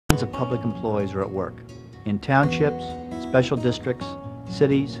thousands of public employees are at work in townships, special districts,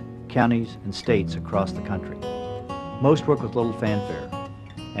 cities, counties, and states across the country. Most work with little fanfare,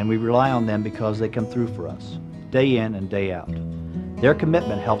 and we rely on them because they come through for us, day in and day out. Their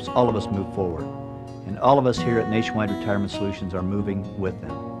commitment helps all of us move forward, and all of us here at Nationwide Retirement Solutions are moving with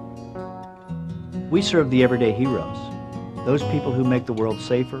them. We serve the everyday heroes, those people who make the world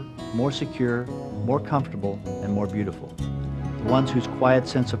safer, more secure, more comfortable, and more beautiful. The ones whose quiet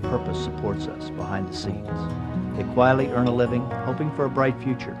sense of purpose supports us behind the scenes. They quietly earn a living, hoping for a bright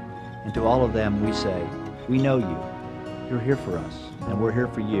future. And to all of them we say, we know you. You're here for us, and we're here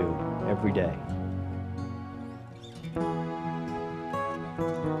for you every day.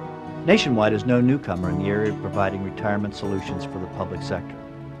 Nationwide is no newcomer in the area of providing retirement solutions for the public sector.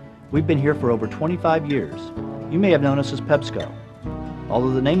 We've been here for over 25 years. You may have known us as PepsiCo.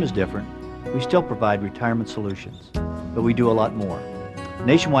 Although the name is different, we still provide retirement solutions, but we do a lot more.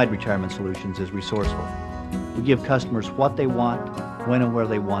 Nationwide Retirement Solutions is resourceful. We give customers what they want, when and where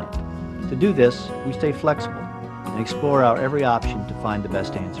they want it. To do this, we stay flexible and explore our every option to find the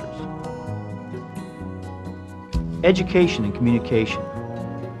best answers. Education and communication,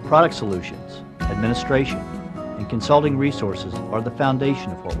 product solutions, administration, and consulting resources are the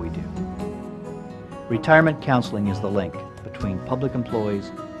foundation of what we do. Retirement counseling is the link between public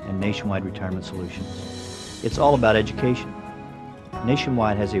employees and Nationwide Retirement Solutions. It's all about education.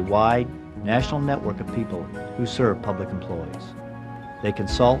 Nationwide has a wide national network of people who serve public employees. They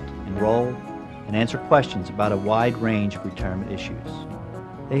consult, enroll, and answer questions about a wide range of retirement issues.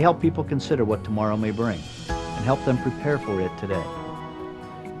 They help people consider what tomorrow may bring and help them prepare for it today.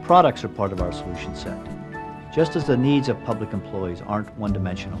 Products are part of our solution set. Just as the needs of public employees aren't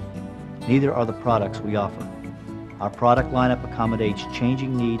one-dimensional, neither are the products we offer. Our product lineup accommodates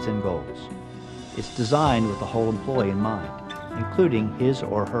changing needs and goals. It's designed with the whole employee in mind, including his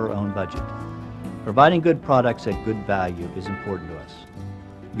or her own budget. Providing good products at good value is important to us.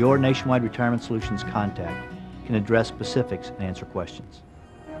 Your Nationwide Retirement Solutions contact can address specifics and answer questions.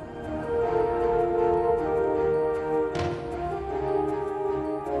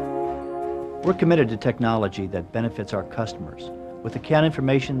 We're committed to technology that benefits our customers with account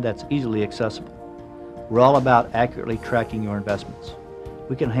information that's easily accessible. We're all about accurately tracking your investments.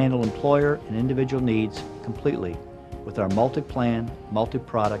 We can handle employer and individual needs completely with our multi-plan,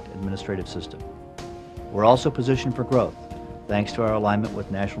 multi-product administrative system. We're also positioned for growth thanks to our alignment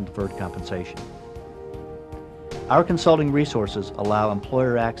with National Deferred Compensation. Our consulting resources allow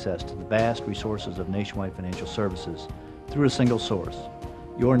employer access to the vast resources of Nationwide Financial Services through a single source,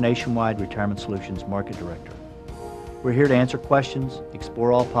 your Nationwide Retirement Solutions Market Director. We're here to answer questions,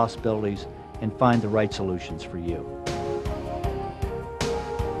 explore all possibilities, and find the right solutions for you.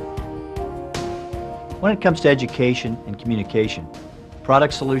 When it comes to education and communication,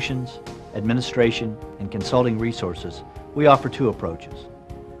 product solutions, administration, and consulting resources, we offer two approaches.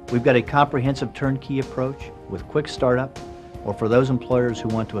 We've got a comprehensive turnkey approach with quick startup, or for those employers who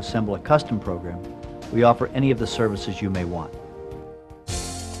want to assemble a custom program, we offer any of the services you may want.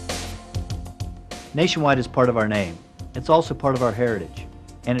 Nationwide is part of our name. It's also part of our heritage,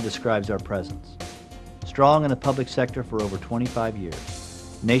 and it describes our presence. Strong in the public sector for over 25 years,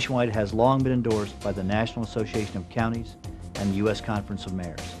 Nationwide has long been endorsed by the National Association of Counties and the U.S. Conference of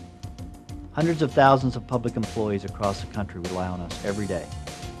Mayors. Hundreds of thousands of public employees across the country rely on us every day.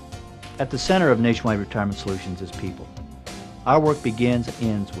 At the center of Nationwide Retirement Solutions is people. Our work begins and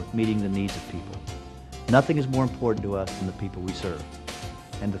ends with meeting the needs of people. Nothing is more important to us than the people we serve,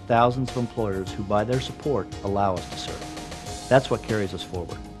 and the thousands of employers who, by their support, allow us to serve. That's what carries us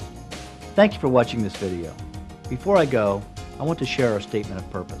forward. Thank you for watching this video. Before I go, I want to share our statement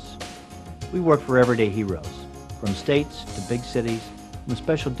of purpose. We work for everyday heroes, from states to big cities, from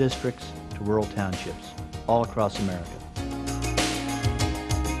special districts to rural townships, all across America.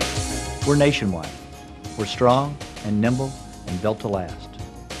 We're nationwide. We're strong and nimble and built to last.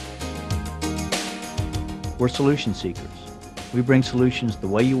 We're solution seekers. We bring solutions the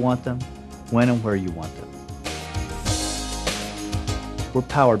way you want them, when and where you want them. We're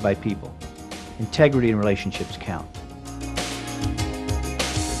powered by people. Integrity and relationships count.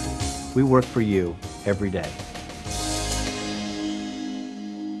 We work for you every day.